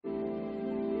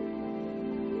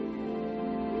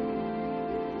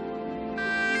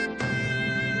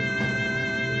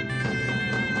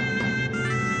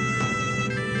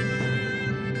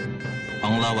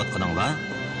аңлаватқаныңла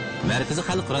Merkezi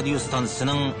Halk Radyo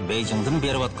Stansiyasının Beijing'den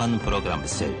beriyotgan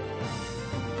programmasi.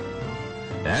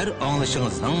 Her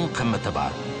anglışınızın kıymeti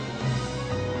var.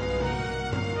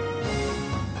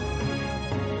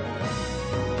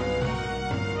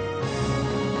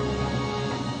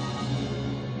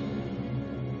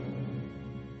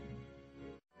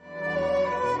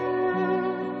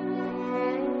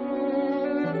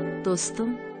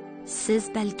 Dostum, siz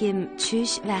bəlkim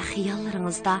çüş və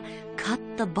xiyallarinizda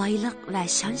katta baylıq və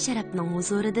şan-şərəfning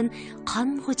huzuridan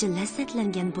qanğuca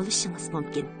ləzzətləngan bo'lishingіз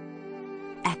mumkin.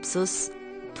 Afsus,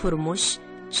 turmush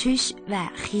çüş və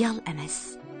xiyal emas.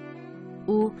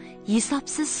 U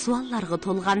hisobsiz savollarga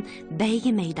to'lgan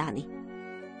baygi maydoni.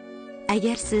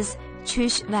 Agar siz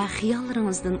çüş və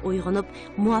xiyallaringizdan uyg'onib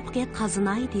muvaffaqiyat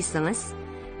qozonay desangiz,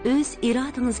 o'z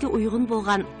irodangizga uyg'un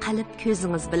bo'lgan qalb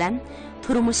ko'zingiz bilan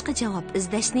turmushga javob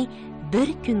izlashni bir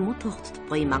kunmi to'xtatib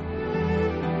qo'ymang.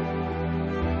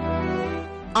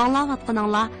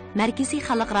 Anglayotganinglar Markaziy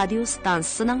Xalq Radio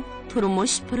stansiyasining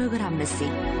turmush programmasi.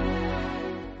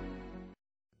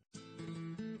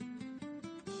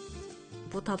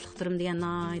 Bu tatlıqtırım degan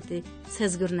naydi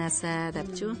sezgir narsa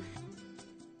debchu.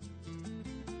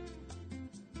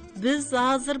 Biz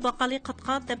hozir baqali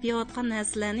qatqat deb yeyotgan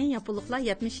narsalarni yapılıqlar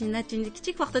 70-yillik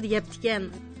kichik vaqtida yeyapti ekan.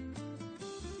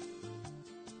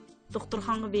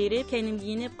 Doktorxonga berib, keynim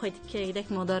giyinib, qaytib kelgidek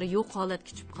modari yo'q holatga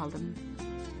tushib qoldim.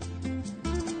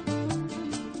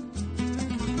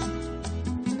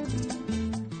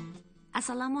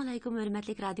 Assalomu alaykum,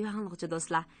 hurmatli radio anglovchi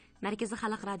do'stlar. Markaziy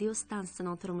Xalq Radio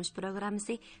stansiyasining turmush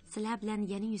programmasi sizlar bilan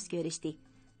yana yuz ko'rishdi.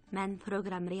 Men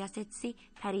program riyosatchisi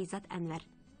Farizat Anvar.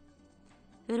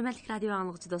 Hurmatli radio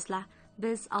anglovchi do'stlar,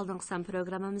 biz oldingi san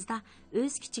programmamizda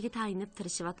o'z kuchiga tayinib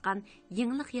tirishayotgan,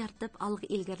 yangilik yaratib olg'a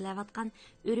ilgarilayotgan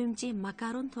Urumchi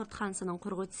makaron tortxonasining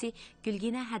qurg'uvchisi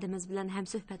Gulgina Hadimiz bilan ham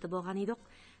suhbatda bo'lgan edik.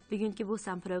 Bugungi bu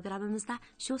san programmamizda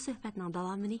shu suhbatning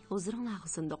davomini huzuringizga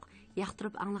sundiq.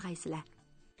 Yoqtirib anglag'aysizlar.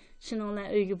 Shuningla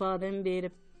uyga bordim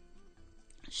berib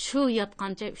shu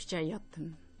yotgancha 3 oy yotdim.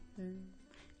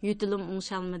 Yutilim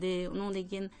o'ngshalmadi. Undan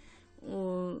keyin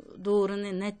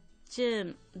dorini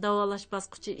davolash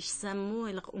bosqichi ishsammi,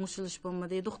 iliq o'ngshilish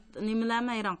bo'lmadi.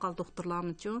 Nimalarni hayron qoldi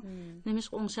doktorlarmi-chu? Nimish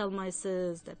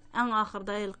o'ngshalmaysiz deb. Eng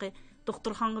oxirida iliq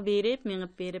doktorxonga berib,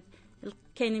 menib berib,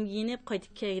 keynim giyinib,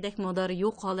 qaytib kelgidek modari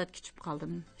yo'q holatga tushib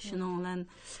qoldim. Shuning bilan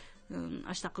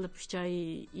ashta qilib 3 oy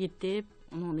yetib,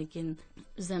 undan keyin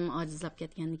o'zim ojizlab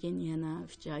ketgandan keyin yana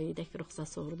 3 oydek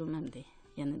ruxsat so'radim endi.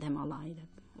 Yana dam olay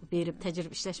deb. Berib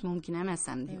tajriba ishlash mumkin emas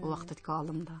endi u vaqtdagi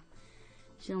holimda.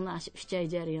 Şunlar 3 ay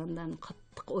jarayondan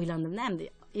qattiq o'ylandim endi.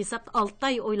 Hisob 6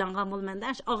 oy o'ylangan bo'lmanda,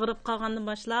 og'rib qolgandan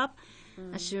boshlab,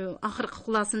 shu oxirgi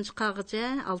xulosan chiqargacha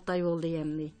 6 oy bo'ldi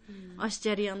endi. Ash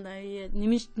jarayonda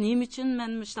nima uchun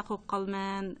men mushtaq bo'lib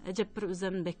qolman, ajab bir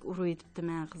o'zimni bek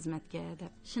uruyibdiman xizmatga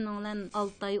deb. Shuning bilan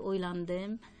 6 oy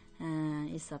o'ylandim,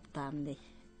 hisobdamdi.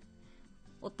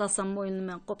 O'tasam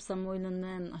o'ylanman, qopsam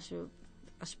o'ylanman, shu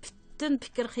butun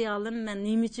fikr xiyolim men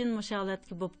nima uchun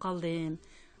musholatga bo'lib qoldim.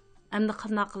 Endi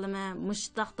qanday qilaman,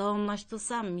 mushtaq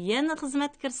davomlashtirsam, yana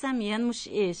xizmat kirsam, yana mush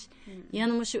ish,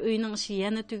 yana mush uyning ishi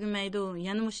yana tugamaydi,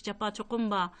 yana mush japa cho'qim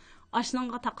bor.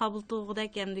 Ashningga taqobil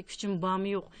to'g'idek endi kuchim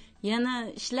bormi yo'q. Yana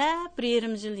ishlab bir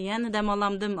yarim yil, yana dam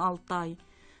olamdim 6 oy.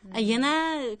 Yana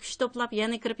kuch to'plab,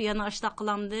 yana kirib, yana ashtaq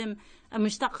qilamdim.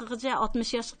 Mushtaq qilgacha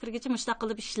 60 yoshga kirgacha mushtaq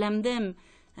qilib ishlamdim.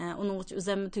 Uning uchun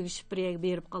o'zimni tugishib bir yerga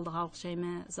berib qoldi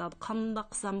o'xshayman. Zot qanday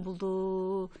qilsam bo'ldi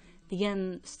degan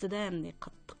ustida endi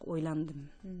qattiq o'ylandim.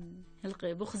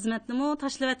 Bu xizmatnimi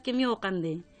tashlavatgim yo'q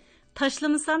endi.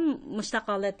 Tashlamasam mushtaq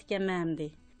holat ekanman endi.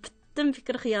 Butun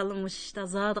fikr xiyolim mushta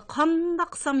zodi qanday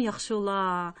qilsam yaxshi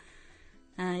bo'lar.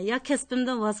 Ya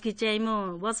kasbimdan voz kechaymi?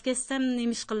 Voz kechsam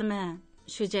nima ish qilaman?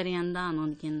 Shu jarayonda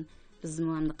ondan keyin biz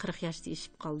endi 40 yoshda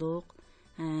ishib qoldik.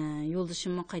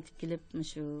 Yo'ldashimni qaytib kelib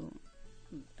shu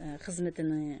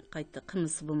xizmatini qayta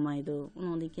qilmasi bo'lmaydi.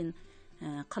 Undan keyin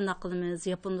qanday qilamiz,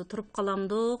 Yaponda turib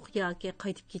qolamdiq yoki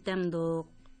qaytib ketamdiq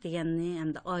deganni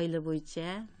endi oila bo'yicha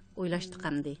o'ylashdik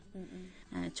endi.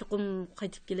 Chuqum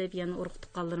qaytib kelib, yana urug'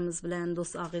 tuqqanlarimiz bilan,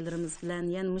 do'st og'aylarimiz bilan,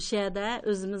 yana mushada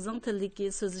o'zimizning tildagi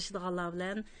so'zlashadiganlar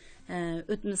bilan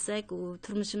o'tmasak, u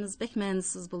turmushimiz bek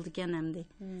ma'nisiz bo'ldi ekan endi.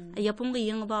 Yaponga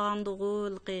yangi borgandiq,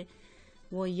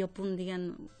 voy Yapon degan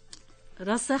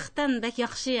Rasaqdan bek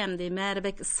yaxshi endi, mari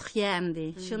bek issiq endi.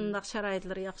 Shundaq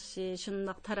sharoitlar yaxshi,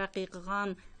 shundaq taraqqiy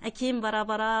qilgan. Keyin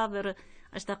bara-bara bir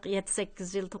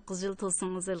 7-8 yil, 9 yil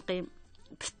to'singiz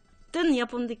butun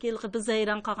Yapondagi biz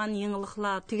hayron qolgan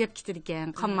yangiliklar tugab ketdi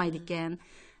ekan, qolmaydi ekan.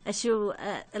 Shu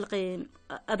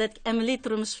adat amaliy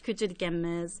turmush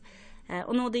ko'chirganmiz.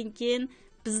 Undan keyin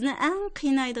bizni eng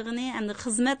qiynaydig'ini endi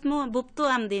xizmatmi bo'pti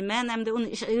endi men endi uni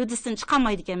yudisdan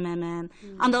chiqolmaydi ekanman men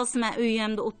andasi men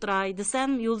uyimda o'tiray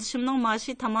desam yo'lishimning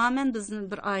maoshi tamoman bizni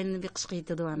bir oilani biqishga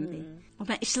yetadi endi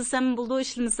men ishlasam bo'ldi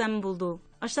ishlamasam bo'ldi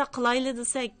ashta qilayli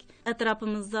desak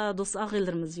atrofimizda do'st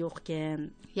og'aylarimiz yo'q ekan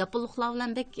yaponliklar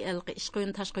bilan bek ish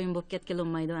qo'yin tash qo'yin bo'lib ketgan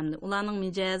olmaydi endi ularning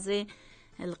mijozi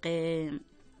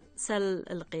sal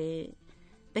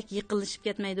bek yiqilishib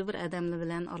ketmaydi bir odamlar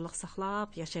bilan orliq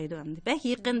saqlab yashaydi endi bek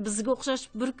yaqin bizga o'xshash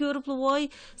bir ko'rib voy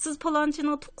siz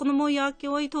palonchini tuqqunimi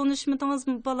yoki voy tanishmidingiz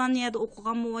palon yerda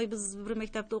o'qiganmi voy biz bir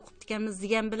maktabda o'qib ekanmiz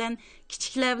degan bilan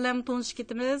kichiklar bilan tanishib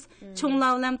ketamiz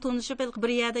cho'nglar bilan tanishib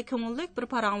bir yerda ko'ngillik bir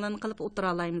paranglarni qilib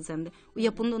o'tira olamiz endi u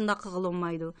yaponda undoq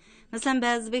qilolmaydi masalan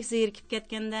ba'zi bek zerikib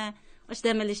ketganda o'sha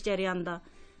dam olish jarayonida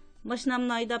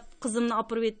mashinamni aydab qizimni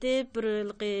olib etib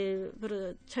bir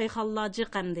choyxonlar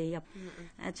jiqamdi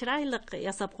chiroyli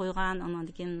yasab qo'ygan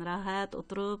undan keyin rohat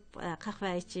o'tirib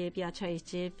qahva ichib yo choy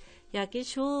ichib yoki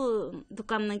shu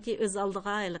do'konniki o'z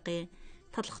oldiga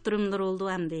tatliq turumlar oldu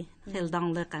endi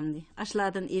xildonliq endi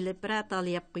ashlardan ilib bir atal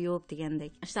yeb qo'yib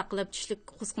degandek ashta qilib tushlik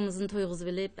qusqimizni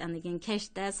to'yg'izib olib keyin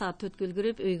kechda soat 4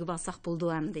 ulgurib uyga borsak bo'ldi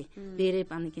endi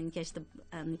berib keyin kechda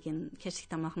kechlik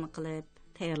tomoqni qilib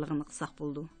tayyorlig'ini qilsak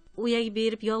bo'ldi u yerga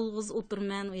berib yolg'iz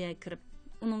o'tirman u yerga kirib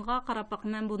uningga qarab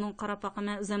boqaman buning qarab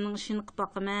boqaman o'zimning ishini qilib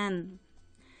boqaman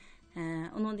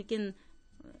undan keyin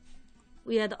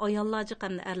u yerda ayollar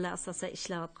chiqqanda erlar asosan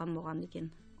ishlayotgan bo'lgandan keyin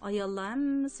ayollar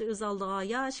hammasi o'z oldiga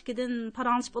yoshkidan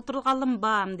paranjib o'tirganlim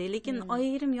bor lekin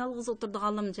ayrim yolg'iz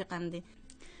o'tirganlim chiqqandi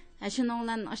shuning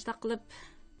bilan ashta qilib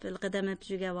bir qadam o'tib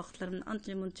yurgan vaqtlarimni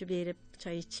ancha muncha berib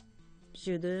choy ichib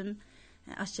yurdim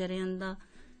ash jarayonda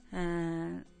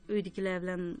uydagilar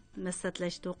bilan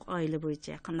maslahatlashdik oila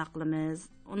bo'yicha qanday qilamiz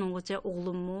uningcha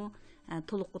o'g'limmi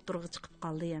to'liq o'tirg'i chiqib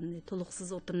qoldi endi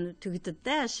to'liqsiz o'tirni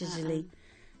tugatdi shu yili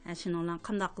shuning bilan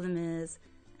qanday qilamiz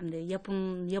endi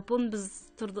yapon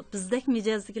bizdek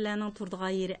mijozdagilarning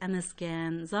turdigan yeri emas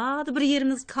ekan zodi bir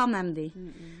yerimiz kam endi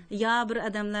yo bir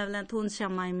odamlar bilan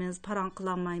tanisholmaymiz parang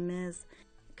qilolmaymiz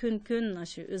kun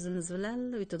shu o'zimiz bilan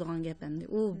o'tadigan gap endi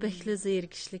u bekli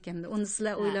zerikishlik endi uni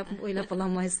sizlar o'ylab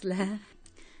ololmaysizlar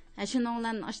shuning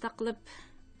bilan ashta qilib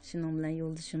shuning bilan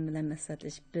yo'ldashim bilan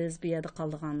maslahatlashib biz bu yerda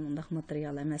qoldigan undaq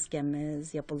material emas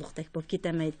ekanmiz yaponlikdek bo'lib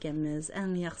ketamayotganmiz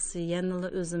eng yaxshisi yanada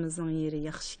o'zimizning yeri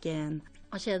yaxshi ekan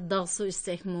o'sha dog' suv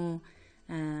ichsakmi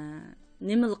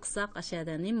nima qilsak o'sha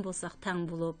yerda nima bo'lsak tang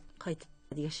bo'lib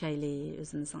qaytib yashayli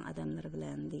o'zimizning odamlar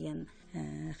bilan degan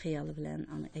xiyol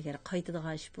bilan agar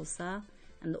qaytadigan ish bo'lsa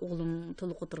endi o'g'lim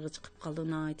to'liq o'tirg'i chiqib qoldi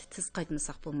tiz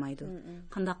qaytmasak bo'lmaydi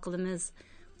qanday qilamiz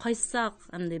qaytsak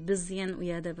endi biz degan u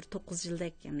yerda bir 9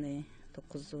 yildak endi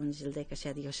 9-10 yildak o'sha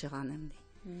yerda yashagan endi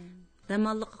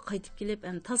damalliqqa qaytib kelib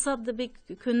endi tasoddifiy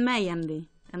ko'nmay endi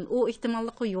u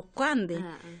ehtimolligi yo'q endi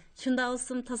shunda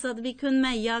olsam tasoddifiy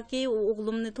ko'nmay yoki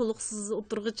o'g'limni to'liqsiz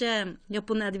o'tirg'icha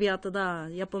yapon adabiyotida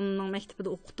yaponning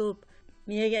maktabida o'qitib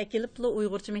miyaga kelib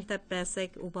uyg'urcha maktab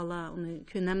bersak u bola uni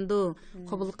ko'namdi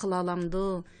qabul qila olamdi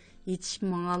yetishib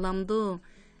manga olamdi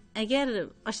agar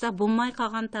ashta bo'lmay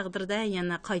qolgan taqdirda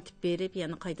yana qaytib berib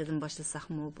yana qaytadan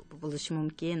boshlashaqmi bo'lishi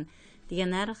mumkin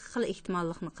degan har xil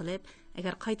ehtimollikni qilib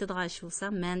agar qaytadigan ish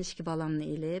bo'lsa men ishki bolamni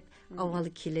ilib avval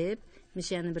kelib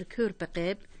mishani bir ko'rib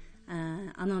biqib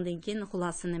anandan keyin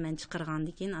xulosini men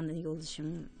chiqargandan keyin andan yo'lishim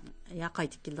ya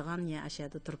qaytib keldigan ya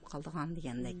ashada turib qoldigan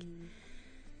degandek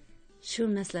shu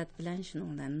maslahat bilan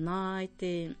shuningdan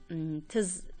nayti tiz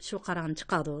shu qaran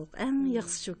chiqadik eng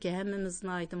yaxshi shuki hammamiz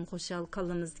naytim xushal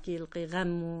qolimizdagi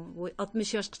g'ammu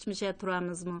 60 yoshgacha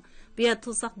turamizmi bu yerda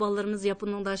tursak bolalarimiz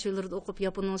yaponning darslarida o'qib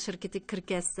yaponning shirkatiga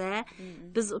kirkatsa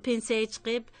biz pensiyaga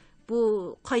chiqib bu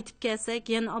qaytib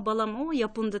kelsak yana bolam u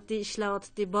yaponda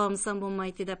ishlayotdi bormasam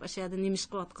bo'lmaydi deb ashada nima ish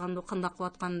qilayotgandi qanday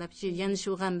qilayotgan deb yana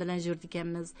shu g'am bilan yurdik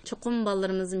ekanmiz chuqum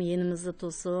bolalarimiz yenimizda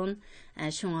tursin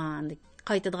shunga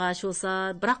qaytadigan ish bo'lsa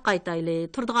biroq qaytayli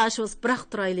turdigan ish bo'lsa biroq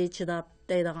turayli chidab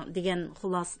degan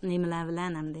xulos nimalar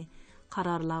bilan endi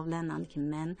qarorlar bilan keyin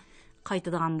men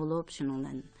qaytadigan bo'lib shuning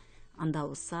bilan anda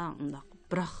bo'lsa undoq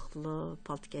biroqli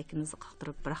paltik akimizni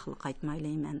qaqtirib biroqli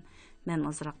qaytmayli men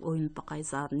ozroq o'yinib boqay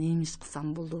zot nima ish qilsam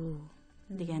bo'ldi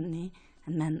deganni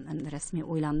men rasmiy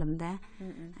o'ylandimda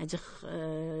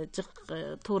jiq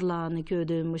to'rlarni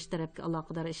ko'rdim o'sha tarafga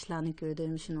aloqador ishlarni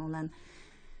ko'rdim shuning bilan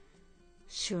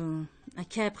shu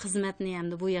kab xizmatni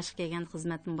endi bu yoshga kelgan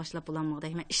xizmatni boshlab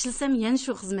bo'lolmoqda men ishlasam yana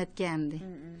shu xizmatga endi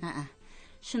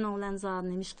shuning bilan zot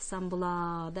nima ish qilsam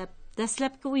bo'lar deb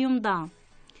dastlabki uyimda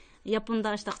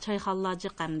yaponda ashtaq choyxonlar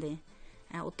jiqamdi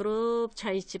o'tirib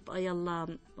choy ichib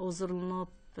ayollar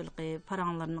o'zirlanib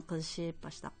paranglarni qilishib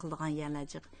ashtaq qildigan yerlar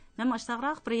jiq men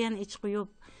ashtaqroq bir yana ich qo'yib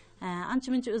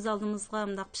Ancha-muncha o'z oldimizga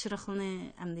bunday pishiriqlarni,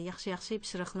 hamda yaxshi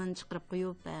pishiriqlarni chiqarib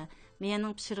qo'yib,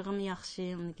 mening pishirig'im yaxshi,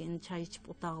 undan choy ichib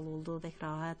o'tag'il bo'ldi, dek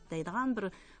rohat deydigan bir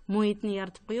muhitni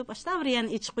yaratib qo'yib, ashta bir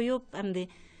yana ichib qo'yib, hamda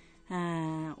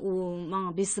u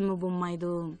menga besimi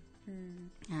bo'lmaydi.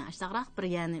 Ashtaqroq bir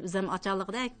yani o'zim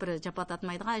ochaliqdek bir japat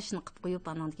atmaydigan ishni qilib qo'yib,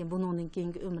 andan keyin buningdan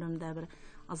keyingi umrimda bir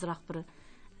azroq bir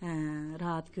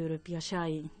rahat ko'rib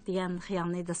yashay degan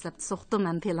xiyolni dastlab so'qdim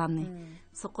men planni.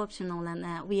 So'qib shuning bilan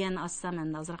u yana assam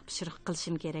men azroq pishiriq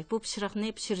qilishim kerak. Bu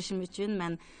pishiriqni pishirishim uchun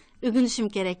men o'rganishim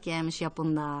kerak emas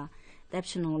Yaponda. Deb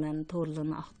shuning bilan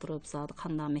to'rlarni aqtirib, zodi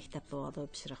qanday maktabda bo'ladi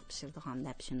pishiriq pishirdigan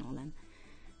deb shuning bilan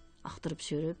aqtirib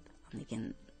shurib, lekin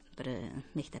bir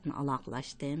maktabni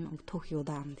aloqalashdim,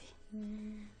 Tokioda hamdi.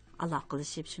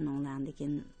 Aloqalashib shuning bilan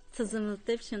lekin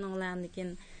tizimlab shuning bilan lekin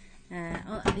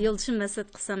yo'lishim masat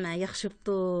qilsam yaxshi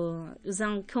bo'pti.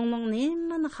 O'zing ko'ngling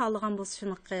nimani xohlagan bo'lsa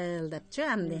shuni qil debchi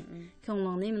hamdi.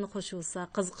 Ko'ngling nimani xush bo'lsa,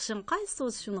 qiziqishing qaysi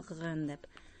bo'lsa shuni qilgin deb.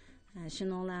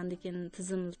 Shuning bilan lekin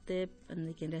tizimlab,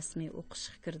 lekin rasmiy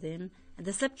o'qishga kirdim.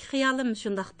 Dastlabki xiyolim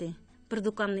shundaqdi. Bir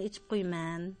do'konni ichib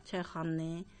qo'yman,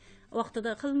 choyxonni.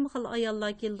 Vaqtida xil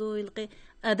ayollar keldi, ilqi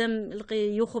adam ilqi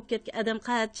yo'qib ketgan adam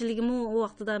qahatchiligimi o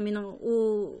vaqtida mening o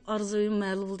orzuyim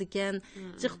ma'lum bo'ldi ekan.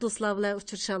 Jiq do'stlar bilan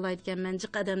uchrasha oladi ekanman,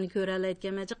 jiq odamni ko'ra oladi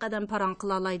ekanman, jiq odam paran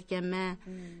qila oladi ekanman.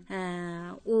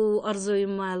 O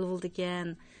orzuyim ma'lum bo'ldi ekan.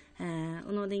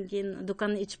 Undan keyin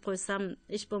do'konni ichib qo'ysam,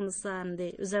 ish bo'lmasa hamda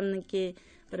o'zimniki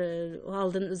bir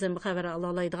oldin o'zim xabar ola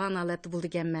oladigan holatda bo'ldi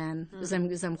ekanman.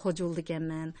 O'zim xo'ja bo'ldi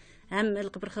ekanman. Ham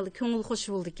bir xil ko'ngil xush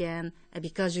bo'ldi ekan.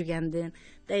 Abika jugandin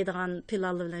deydigan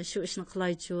planlar bilan shu ishni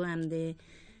qilaychu hamda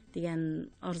degan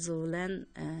orzu bilan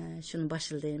shuni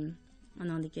boshladim.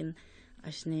 Undan keyin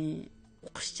ashni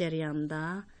o'qish jarayonida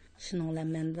shuning bilan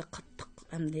menda qattiq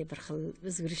hamda bir xil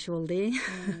o'zgarish bo'ldi.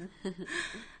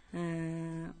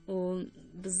 O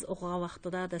biz o'qigan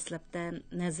vaqtida dastlabda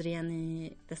nazariyani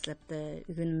dastlabda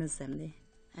o'rganamiz hamda.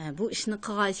 Bu ishni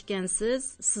qilgan ekansiz,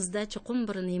 sizda chuqur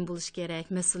bir nim bo'lish kerak,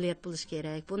 mas'uliyat bo'lish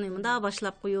kerak. Buni menda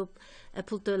boshlab qo'yib,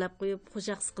 pul to'lab qo'yib,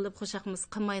 xo'jaqs qilib, xo'jaqmiz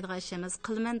qilmaydigan ish emas.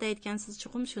 Qilman deyotgansiz,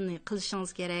 chuqur shuni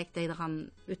qilishingiz kerak deydigan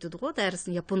o'tidi-ku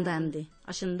darsni Yaponda hamda.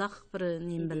 Ashundaq bir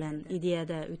nim bilan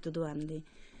ideyada o'tidi hamda.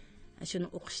 Shuni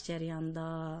o'qish jarayonida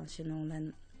shuning bilan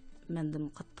mendim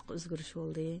qattiq o'zgarish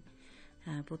bo'ldi.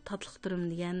 Bu tatliqtirim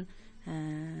degan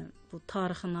bu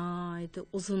tarixini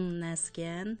uzun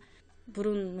nasgan.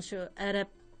 Burun shu Arab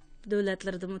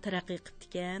davlatlarida taraqqiy qilib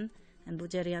ekan. Bu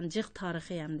jarayon jiq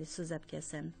tarixiy hamda so'zlab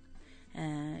kelsam.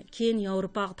 Keyin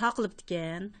Yevropaga taqilib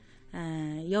ekan.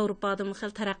 Yevropada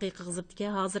xil taraqqiy qilib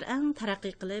ekan. Hozir eng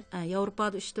taraqqiy qilib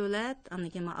Yevropada 3 davlat,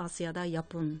 aniga Osiyoda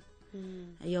Yapon.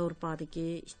 Yevropadagi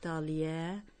Italiya,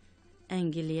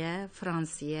 Angliya,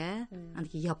 Fransiya,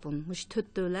 aniga Yapon. Mush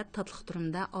 4 davlat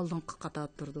tatliqtirimda oldingi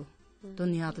qatorda turdi.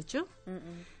 Dunyoda-chi?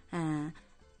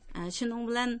 Shuning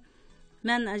bilan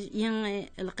men yangi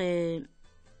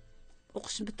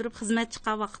o'qish bitirib xizmat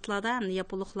chiqqan vaqtlarda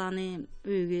yaponlarni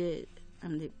uyga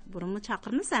hamda burunmi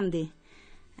chaqirmiz hamda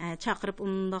chaqirib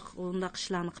undaq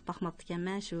ishlarni qilib baxmoqda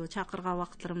ekanman. Shu chaqirgan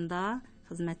vaqtlarimda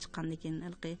xizmat chiqqandan keyin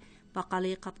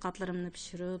baqali qatqatlarimni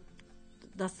pishirib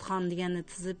dasturxon deganni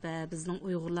tizib bizning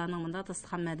Uyg'urlarning bunda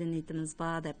dasturxon madaniyatimiz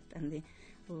bor deb hamda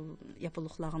bu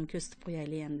yaponlarga ko'rsatib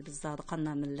qo'yaylik hamda biz zodi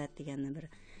qanday millat deganni bir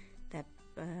deb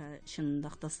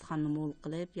shundaq dasturxonni mo'l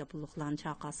qilib yaponlarni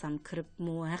chaqasam kirib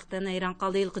haqdan hayron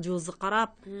qoldi. Ilqi jo'zi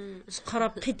qarab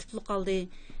qaytib qoldi.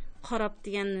 Qarab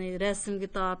degan rasmga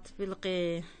tortib ilqi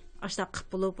ashta qilib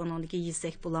bo'lib undan keyin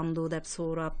yesak bo'lamdi deb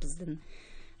so'rab bizdan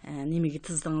nimaga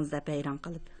tizdingiz deb hayron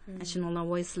qilib. Shuninglar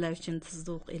voyslar uchun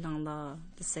tizdiq elanglar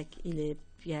desak ilib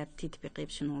yeb tetib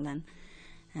qilib shuninglar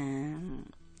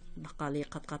baqali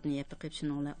qatqatni yeb qilib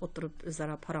shuninglar o'tirib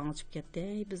o'zaro paranglashib ketdi.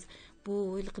 Biz bu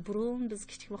ilqi burun biz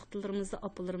kichik vaqtlarimizda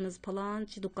opalarimiz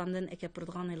palonchi do'kondan akab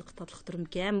turadigan ilqi tatliqtirim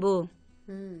ekan bu.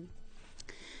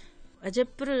 Ajab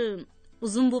bir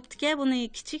uzun bo'pti-ku, buni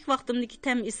kichik vaqtimdagi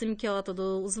tam ism kelyotdi.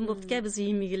 Uzun bo'pti-ku biz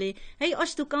yemigili. Hey,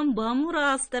 osh do'kon bormi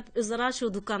ras deb o'zaro shu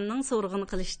do'konning so'rig'ini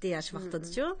qilishdi yosh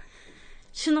vaqtida-chu.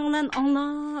 Shuning bilan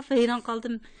anglab hayron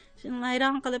qoldim. Shuni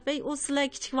hayron qilib, "Ey, o sizlar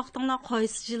kichik vaqtinglar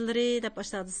qaysi yillari?" deb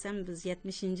boshladi desam, biz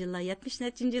 70-yillar,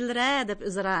 70-yillar deb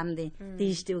o'zaro hamdi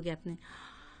deyishdi u gapni.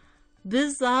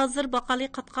 Biz hozir baqali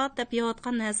qatqat deb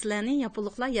yeyotgan narsalarni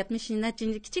yaponlar 70-yillar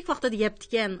kichik vaqtida yeyapti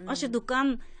ekan. O'sha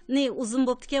do'konni uzun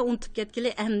bo'pti-ku, unutib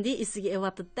ketgili hamdi esiga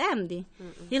evatdi hamdi.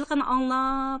 Yilqini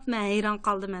anglab, men hayron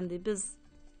qoldim hamdi. Biz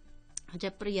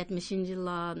ajab bir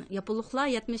 70-yillar, yaponlar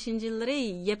 70-yillari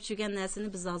yeb turgan narsani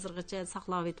biz hozirgacha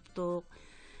saqlab etibdik.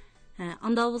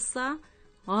 Anda bo'lsa,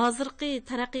 hozirgi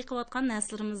taraqqiy qilayotgan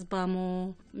narsalarimiz bormi?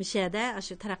 Mishada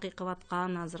shu taraqqiy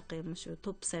qilayotgan hozirgi shu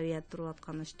top saviyada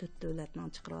turayotgan shu 4 davlatning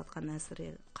chiqarayotgan narsalari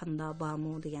qanday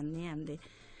bormi deganni endi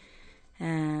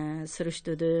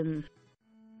surishtirdim.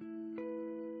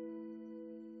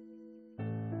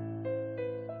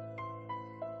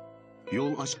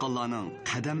 Yo'l ochqanlarning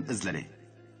qadam izlari.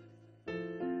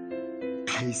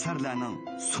 Qaysarlarning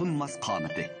sunmas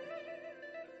qomati.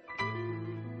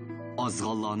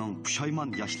 Azg'allarning pushaymon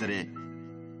yoshlari.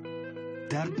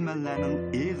 Dardmanlarning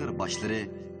eg'ir boshlari.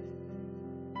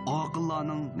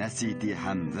 Oqillarning nasihati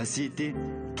ham vasiyati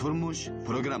turmush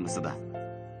programmasida.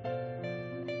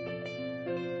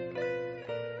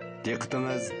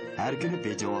 Diqqatingiz har kuni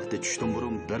beja vaqti tushdan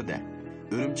burun 1da,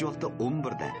 o'rimchi vaqti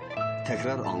 11da.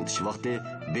 Tekrar anglitish vaqti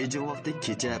Beijing vaqti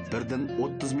kecha 1dan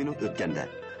 30 minut o'tganda,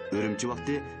 o'rimchi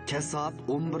vaqti kech soat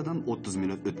 11dan 30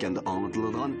 minut o'tganda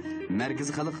anglitiladigan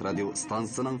Markaziy xalq radio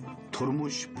stansiyasining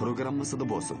turmush programmasida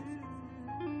bo'lsin.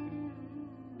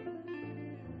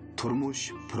 Turmush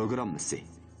programmasi.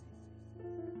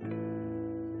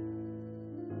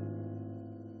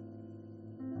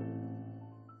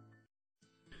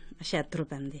 Aşağı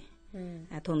turib endi.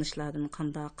 Tanışlardan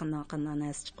qanday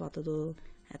narsa chiqyotidi.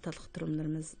 Tatliq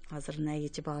turumlarimiz hozir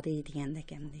nagacha bodi degandek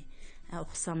endi.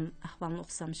 O'qsam, ahvolni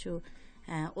o'qsam shu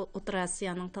O'rta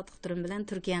Osiyoning tatliq turum bilan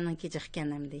Turkiyaninki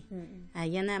jiqkan endi.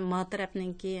 Yana ma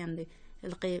tarafninki endi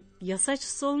yasash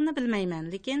usulini bilmayman,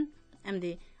 lekin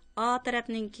endi A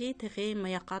tarafninki texi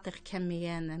mayaqa tex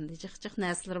kammigan endi jiq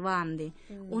narsalar bor endi.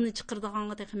 Uni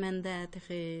chiqirdiganga tex menda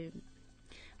texi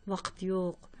vaqt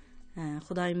yo'q.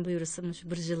 Xudoyim buyursa shu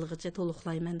 1 yilgacha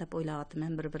to'liqlayman deb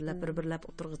o'ylayapman. Bir-birlab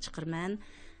o'tirg'i chiqirman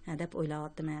deb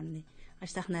o'ylayapman endi.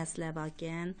 Ashtaq narsalar bor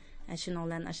ekan. Shuni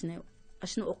bilan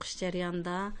ashuni o'qish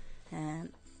jarayonida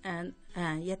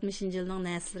 70-yilning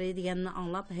narsalari deganni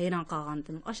anglab hayron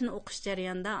qolgandim. Ashuni o'qish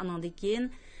jarayonida anandan keyin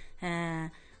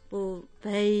bu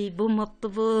bo'lmabdi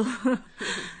bu.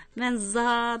 Men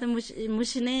zodi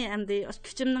mushini endi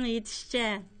kuchimning yetishicha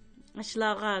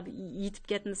ashlarga yetib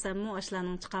ketmasammi,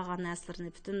 ashlarning chiqargan narsalarni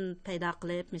butun paydo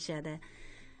qilib mishada.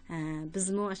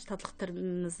 Bizmi ash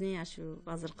tatliqlarimizni shu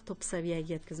hozirgi top saviyaga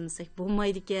yetkazmasak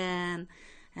bo'lmaydi ekan.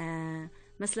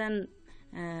 Masalan,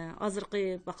 hozirgi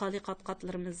baqali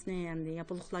qatlarimizni endi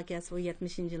yaponiyaliklar kelsa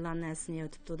 70-yillar narsini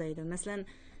yotibdi deydi. Masalan,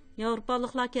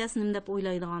 Yevropaliklar kelsa nima deb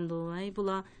o'ylaydigandi,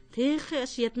 bular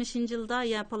texi 70-yilda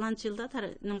ya palonchi yilda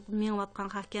menayotgan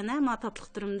hakana ma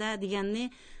tatliqlarimda deganni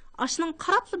Aşının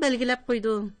qarablı belgilab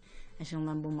qo'ydi.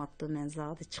 Ashundan bo'lmabdi, men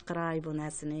zodi chiqiray bu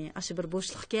narsani. Aşı bir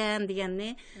bo'shliq ekan deganni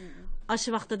aşı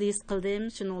vaqtida his qildim.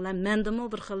 Shuni bilan mendimi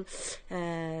bir xil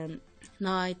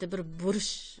noyta bir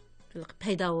burish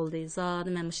paydo bo'ldi. Zodi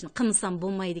men shuni qilmasam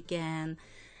bo'lmaydi ekan.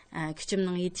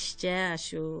 Kuchimning yetishicha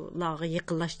shu log'i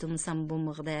yaqinlashtirmasam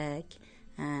bo'lmag'dak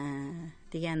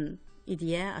degan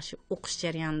ideya shu o'qish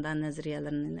jarayonida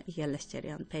nazariyalarini egallash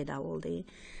jarayoni paydo bo'ldi.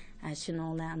 Shuni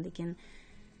bilan keyin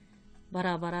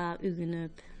bara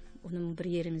ügünüp, onun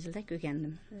 1,5 yıldak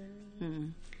ögendim.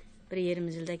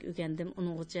 1,5 yıldak ögendim.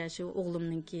 Onun uca şu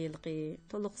oğlumnunki,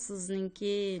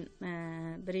 toluqsizninki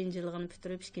 1-ci yılını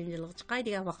bitirip 2-ci yılıga çıqay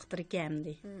degan vaqtlar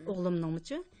kemdi.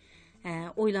 Oğlumnunmuçu.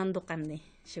 Oylandık emdi.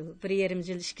 Şu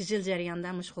 1,5 yıl, 2 yıl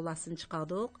jarayonda mushg'ulasini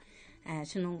chiqardik.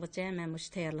 Şunun uca men mush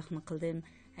tayyorlikni qildim.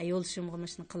 Yo'lishimga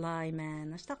mushni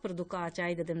qilayman. Ashtaq bir duka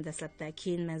achay dedim dastlabda.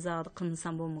 Keyin men zodi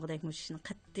qilsam bo'lmag'dak mushni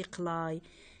qattiq qilay.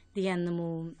 Deganimni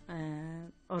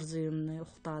orzuyimni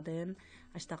uqtadim.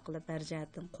 Ashta qilib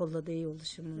barjatim qo'llida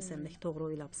yo'lishimni sendek to'g'ri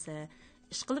o'ylabsa,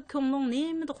 ish qilib ko'ngling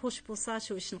nimada xush bo'lsa,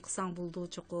 shu ishni qilsang bo'ldi,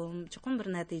 chuqur bir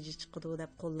natija chiqadi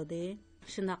deb qo'lladi.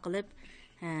 Shunda qilib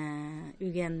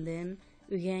o'rgandim.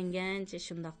 O'rgangancha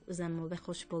shunda o'zimni bek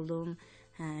xush bo'ldim.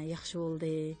 Yaxshi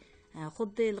bo'ldi.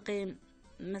 Xuddi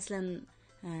masalan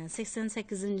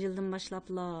 88-yildan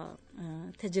boshlabla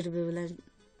tajriba bilan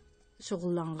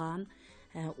shug'ullangan.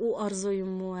 O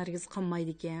arzuyummu herkes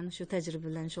qanmaydı ekan, shu tajriba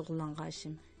bilan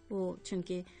shug'ullanganishim. O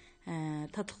chunki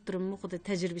tatliq turimni xuddi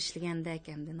tajriba ishlagandek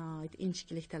endi, noit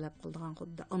inchiklik talab qiladigan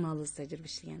xuddi analiz tajriba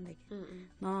ishlagandek.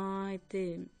 Noit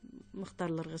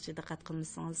miqdorlarga diqqat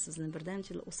qilmasangiz sizni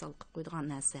birdancha o'sal qilib qo'yadigan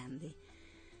narsa endi.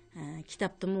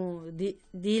 Kitobdimi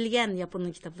deyilgan yapon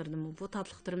kitoblardami bu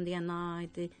tatliq turim degan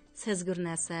noit sezgur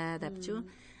narsa debchu.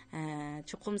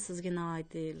 Chuqum sizga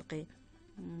noit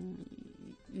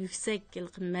yüksek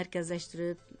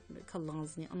merkezleştirip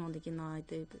kallanızını anadaki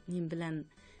naide nim bilen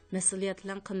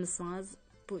mesuliyetlen qilmasangiz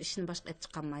bu ishni boshqa qilib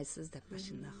chiqolmaysiz deb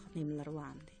başında nimalar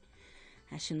vardı.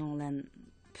 Shunun bilan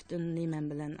butun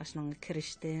nimen bilan ashunga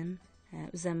kirishdim.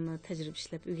 O'zimni tajriba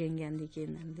ishlab o'rgangandan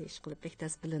keyin endi ish qilib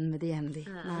bektas bilinmadi endi.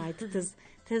 Naide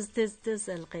tez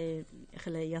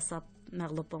xila yasab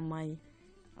mag'lub bo'lmay,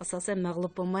 asosan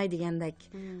mag'lub bo'lmay degandek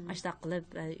ashta qilib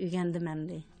o'rgandim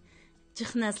endi.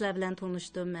 Jiq narsalar bilan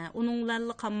tanishdim. Uning bilan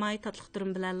qolmay,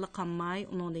 tatliqtirim bilan qolmay,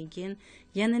 undan keyin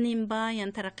yana nima bor,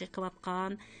 yana taraqqiy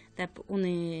qilayotgan deb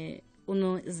uni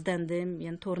izdandim,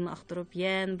 yana to'g'rini aqtirib,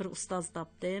 yana bir ustoz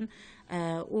topdim.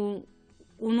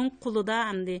 Uning qo'lida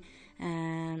endi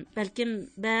balkim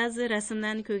ba'zi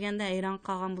rasmlarni ko'rganda hayron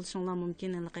qolgan bo'lishinglar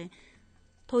mumkin.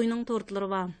 To'yning tortlari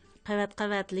bor,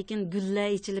 qavat, lekin gullar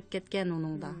ichilib ketgan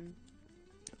uningda.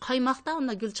 Qaymoqda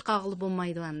unda gul chiqarg'ili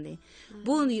bo'lmaydi endi.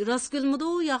 Bu rost gulmidi,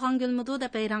 yolg'on gulmidi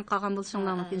deb hayron qolgan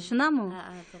bo'lishinglar mumkin. Shunami?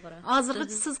 To'g'ri.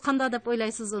 Hozirgacha siz qanday deb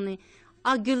o'ylaysiz uni?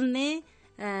 A gulni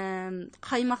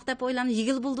qaymoq deb o'ylamsiz,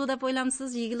 yigil bo'ldi deb o'ylamsiz,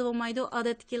 yigil bo'lmaydi,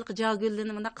 odatdagi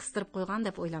jagulni bunda qistirib qo'ygan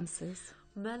deb o'ylamsiz.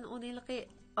 Men uni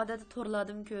odatda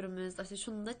to'rladim ko'rimiz,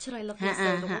 shunda chiroyli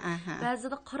qilsaydi.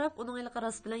 Ba'zida qarab uning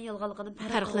rost bilan yolg'onligini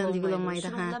farqlanmaydi.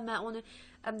 Shunda men uni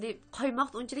endi qaymoq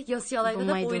unchalik yosayolaydi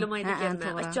deb o'ylamaydi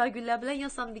ekanman. Acha gullar bilan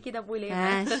yosamdiki deb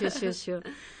o'ylayman. Shu.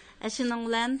 Shuning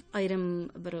bilan ayrim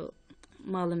bir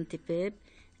ma'lum tepib,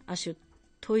 shu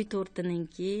to'y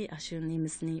tortininki shu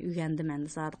nemisini o'rgandim endi.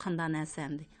 Zot qanday narsa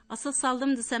endi. Asos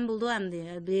saldım desem bo'ldi endi.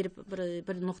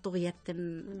 Bir nuqtaga yetdim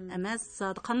emas.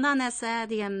 Zot qanday narsa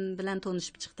degan bilan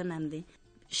tanishib chiqdim endi.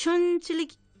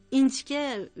 Shunchalik inchga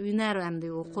hunar endi,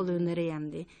 o qo'l hunari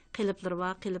endi. Qiliblar va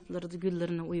qiliblarda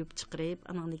gullarni uyib chiqarib,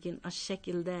 andan keyin ash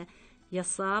shaklda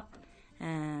yasab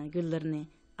gullarni,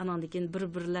 andan keyin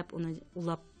bir-birlab uni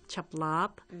ulab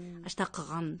chaplab, ashta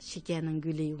qilgan shikarning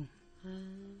guli.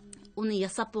 Uni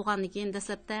yasab bo'lgandan keyin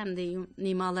dastlabda endi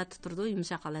nima holatda turdi,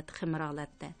 yumshoq holatda, ximir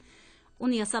holatda.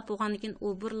 Uni yasab bo'lgandan keyin u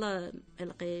birla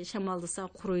shamoldasa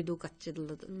quruydi,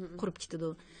 qurib ketadi.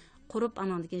 Qurib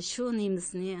andan keyin shu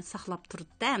nemisini saqlab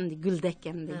turdi endi guldek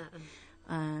endi.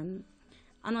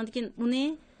 Andan keyin uni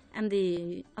endi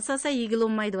asosan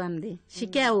yigilolmaydi endi.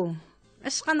 Shikar u.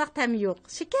 Hech qanday ta'mi yo'q.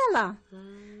 Shikarlar.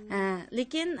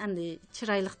 Lekin endi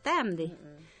chiroyliqda endi.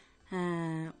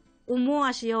 Umu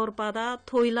aşı Yevropada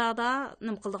toylarda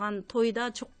nim qilgan toyda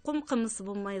cho'qqum qimisi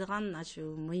bo'lmaydigan shu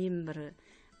muhim bir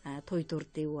toy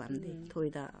torti u endi.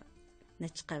 Toyda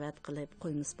necha qavat qilib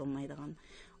qo'ymis bo'lmaydigan.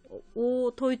 U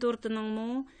toy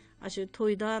tortining shu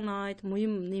toyda nayt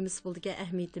muhim nemis bo'ldigan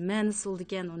ahamiyati, ma'nosi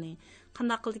bo'ldigan uni.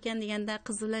 Qanday qildi ekan deganda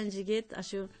qiz bilan yigit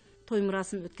shu to'y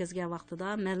marosim o'tkazgan vaqtida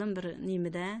ma'lum bir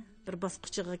nimada bir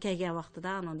bosqichiga kelgan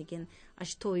vaqtida andan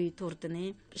shu to'y tortini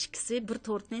ikkisi bir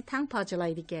tortni tang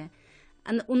parchalaydi ekan.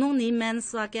 Uning nima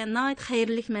ma'nosi bor ekan? Nayt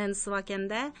xayrlik ma'nosi bor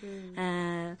ekanda.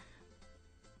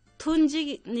 Tunji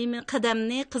nima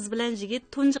qadamni qiz bilan yigit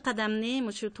tunji qadamni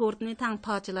shu tortni tang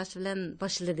parchalash bilan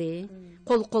boshladi.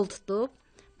 Qo'l tutib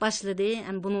boshladi.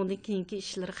 Buningdan keyingi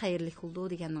ishlar xayrlik bo'ldi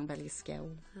deganning belgisiga u.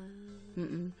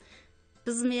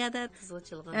 Biz miyada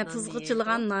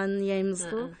tuzg'ichilgan non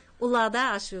yeymiz-ku. Ularda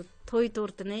shu to'y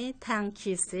tortini tang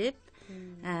kesib,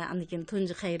 andan keyin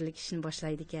tunji xayrlik ishni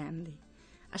boshlaydi ekan endi.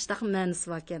 Ashtaqa ma'nosi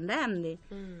bor ekanda endi.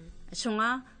 Shunga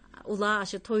ular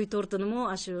shu to'y tortini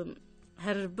shu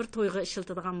har bir to'yga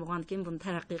ishiltadigan bo'lgan keyin buni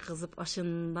taraqqiy qilib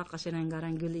ashundaq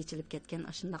rangarang gul ichilib ketgan,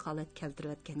 ashundaq holat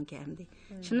keltirib atgan ekan endi.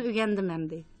 Shuni o'rgandim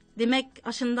endi. Demak,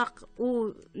 ashundaq u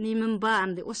nimim bor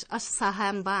endi, o'sh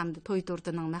saham bor endi, to'y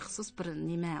tortining maxsus bir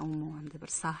nima umuman endi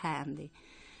bir saha endi.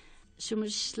 Shu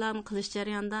ishlarni qilish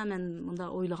jarayonida men bunda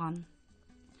o'ylagan.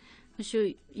 Shu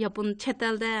yapon chet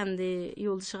elda endi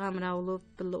yo'ldoshga hamra bo'lib,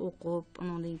 birga o'qib,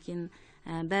 undan keyin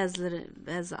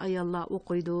ba'zi ayollar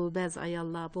o'qiydi, ba'zi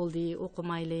ayollar bo'ldi,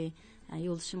 o'qimayli.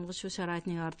 Yo'ldoshimga shu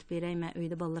sharoitni yaratib beray, men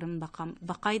uyda bolalarim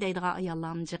baqay deydigan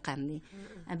ayollarni jiqandi.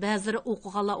 Ba'zilari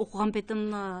o'qigan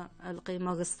petimni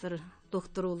magistr,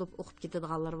 doktor bo'lib o'qib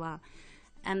ketadiganlar bor.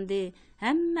 Endi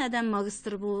hammadan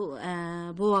magistr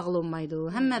bo'lag'olmaydi,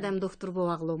 hammadan doktor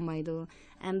bo'lag'olmaydi.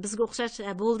 Bizga o'xshash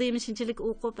bo'ldimi shunchalik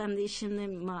o'qib, endi ishini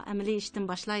amaliy ishdan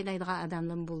boshlaydigan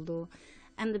odamlar bo'ldi.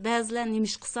 Endi ba'zilar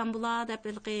nimish qilsam bo'ladi deb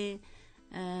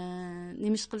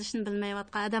nimish qilishni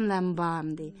bilmayotgan odamlar bor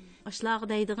endi. Oshlarga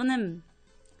deydiganim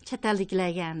chet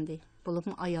elliklarga endi,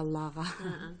 bo'libmi ayollarga.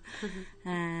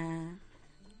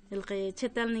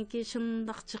 Chet elniki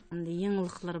shundoq chiqqandi,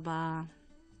 yangiliklar bor.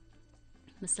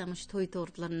 Mesela şu toy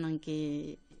tortlarınınki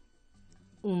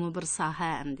bir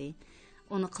saha endi.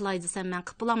 Onu qilay desem men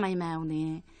qilib olamayman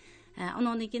uni.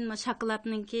 Ondan keyin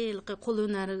shokoladninki qo'l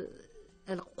hunari,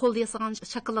 qo'lda yasagan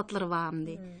shokoladlar bor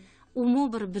endi.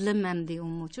 Bir bilim endi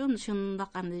uchun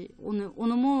shundoq endi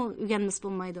unimi o'rganmas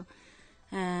bo'lmaydi.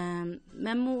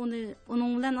 Men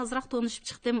uning bilan ozroq tanishib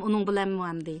chiqdim, uning bilan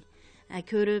endi.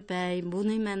 Ko'rib,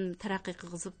 buni men taraqqiy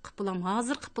qilib qipilam,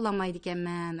 hozir qipilamaydi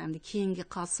ekanman, endi keyingi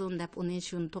qolsin deb uni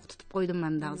shuni to'xtatib qo'ydim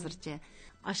men hozircha.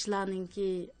 Ashlarninki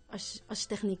aş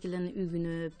texnikalarini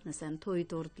öğrenip, mesela toy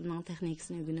tortlarının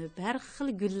texnikasını öğrenip, her xil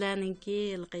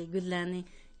güllarni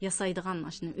yasaydigan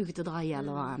aşını öğütüdigan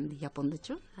yerler var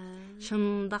Yapondaçı.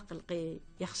 Şundaq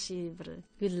yaxshi bir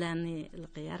güllarni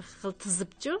har xil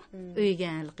tizibçi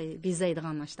uyga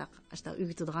bezaydigan aşta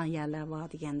öğütüdigan yerler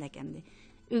var degandek endi.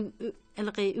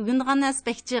 Öğündigan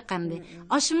aspektçi qamdi.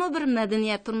 Aşımı bir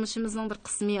medeniyet turmuşumuzun bir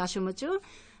qismi aşımıçı.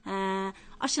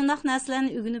 Aşındaq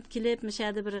narsalarni öğrenip kelib,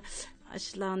 məşədə bir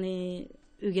aşlarni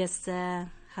ögətsə,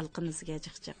 xalqımızga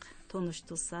jiq-jiq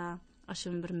tonuştursa,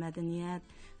 aşım bir medeniyet,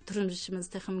 turmuşumuz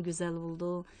texim güzel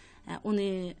oldu.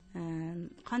 Onu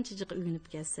qanchacıq öğrenip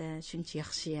gəlsə, şuncha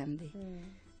yaxshi endi.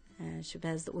 Şu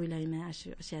bəzida o'ylayman, shu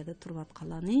yerda turib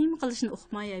atqanlar nima qilishni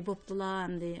uqmay bo'ptilar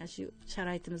endi, shu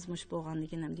sharoitimiz mush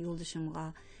bo'lganligini endi yo'ldashimga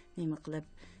nima qilib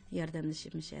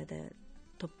yordamlashib yerda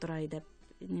to'ptiray deb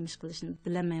nima ish qilishni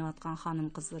bilmayotgan xonim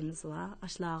qizlarimiz bor.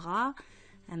 Ashlarga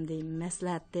endi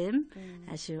maslahatim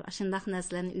shu shundaq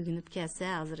narsalarni o'rganib kelsa,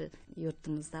 hozir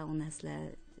yurtimizda u narsalar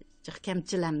jiq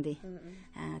kamchilamdi.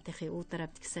 Texi u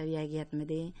tarafdagi saviyaga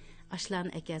yetmadi.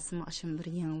 Ashlarni akasimi ashim bir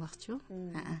yangilikchi.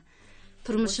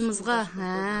 Turmuşumuzga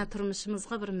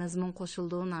bir mazmun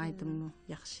qo'shildiğini aytdim.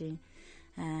 Yaxshi.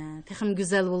 Texim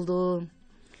güzel oldu.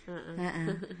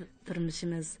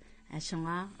 Turmuşumuz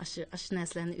şuna aşı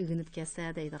narsalarni o'rganib kelsa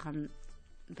deydigan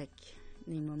bek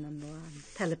nimaman bor.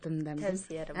 Talabimdan.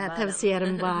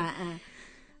 Tavsiyarim bor.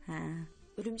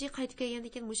 Ürümçiye qaytib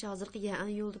kelgandan keyin mush hozirgi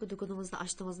yan yo'ldagi do'koningizni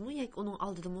ochdingizmi yoki uning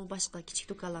oldidami boshqa kichik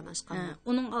do'konlarni ochganmi?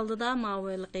 Uning oldida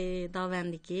mavilqi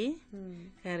davandiki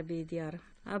harbiy diyor.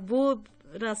 Bu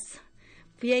ras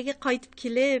bu yerga qaytib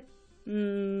kelib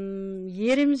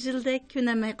yerim yildek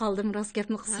ko'namay qoldim ras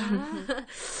gapni qilsam.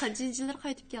 Qancha yillar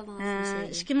qaytib keldingiz?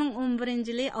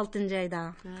 2011-yili 6-oyda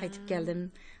qaytib keldim.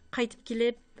 Qaytib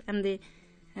kelib endi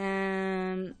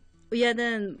u yerda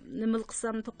nima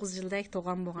qilsam 9 yildek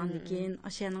tug'an bo'lgandan keyin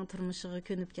ashaning turmushiga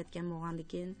ko'nib ketgan bo'lgandan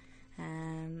keyin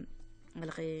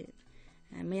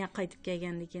men qaytib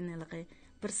kelgandan keyin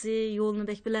birsi yo'lni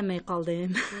bek bilmay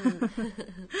qoldim.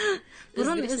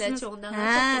 Burun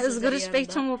o'zgarish bek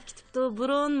cho'ng bo'lib ketibdi.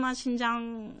 Burun men Shinjang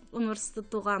universitetida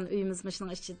tug'an uyimiz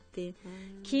mashina ichida.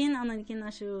 Keyin andan keyin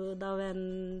shu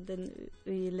davandan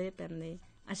uyilib endi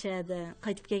ashada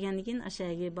qaytib kelgandan keyin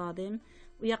ashaga bordim.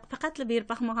 U yoq faqatla berib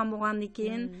baxmagan bo'lgandan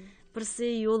keyin birsi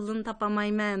yo'ldan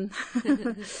topamayman.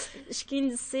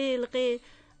 Ikkinchisi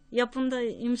Yaponda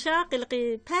yumshoq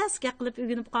pastga qilib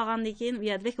o'rganib qolgandan keyin u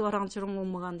yerda bek varangchiring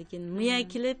bo'lmagandan keyin miya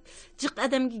kelib jiq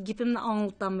odamga gapimni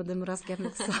anglatolmadim rost gapni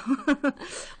qilsam.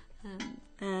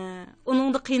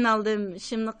 Uningda qiynaldim,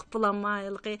 ishimni qilib bo'lolmay,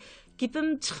 gapim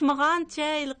chiqmagancha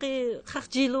qaq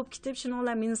jilib ketib,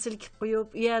 shuninglar meni silkib qo'yib,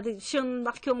 u yerda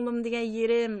shundoq ko'nglim degan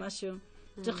yerim shu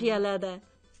jiq yerlarda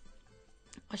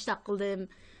ashta qildim.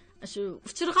 Shu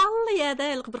uchirganli yerda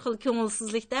bir xil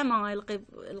ko'ngilsizlikda menga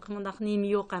mundaq nima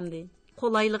yo'q endi.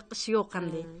 Qolaylik ish yo'q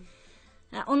endi.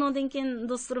 Undan keyin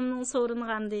do'stlarimning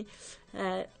so'rangandi.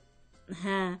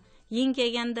 Yeng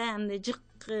kelganda endi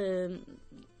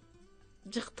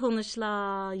jiq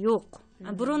tonishlar yo'q.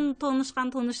 Burun tonishgan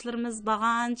tonishlarimiz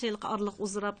bag'anchalik orliq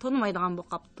uzrab tonimaydigan bo'lib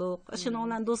qopdik. Shuning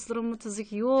bilan do'stlarimning tizik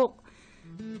yo'q.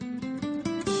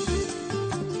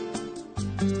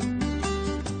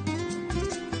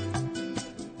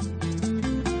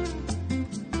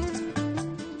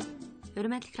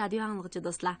 Hürmetlik radyo anlıqçı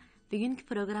dostlar, bugünkü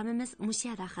programımız muş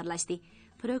yerda axırlaşdı.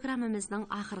 Programımızның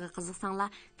axırғы qiziqsanlar,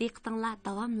 diqqətinizlər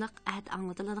davamlıq ət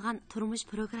anlatıladigan turmuş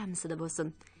programmasida bo'lsin.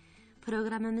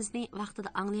 Programmamizni vaqtida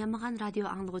anglayamagan radio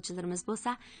anlıqçılarımız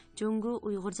bo'lsa, Jungu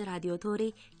Uyg'urcha radio tori,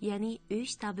 ya'ni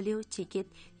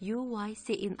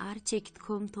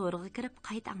 3w.uycnr.com toriga kirib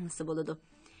qayta anglasa bo'ladi.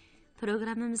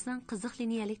 Programmamızның qiziq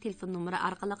liniyalik telefon nomeri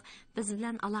orqali biz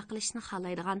bilan aloqalashishni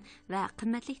xohlaydigan va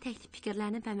qimmatli taklif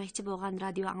fikrlarni bermoqchi bo'lgan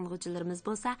radio anglag'uvchilarimiz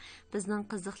bo'lsa, bizning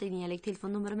qiziq liniyalik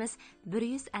telefon nomerimiz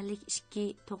 152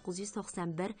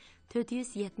 991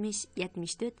 470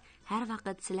 74 har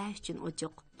vaqt sizlar uchun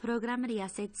ochiq. Program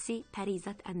riyosatchisi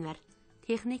Parizat Anvar,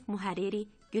 texnik muharriri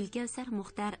Gulkavsar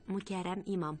Muxtar Mukarram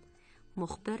Imom,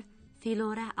 muxbir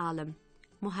Filora Alim,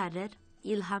 muharrir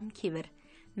İlham Kivir,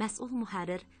 mas'ul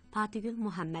muharrir Patigül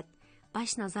Muhammed,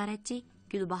 baş nazoratchi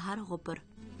Gulbahar G'upur.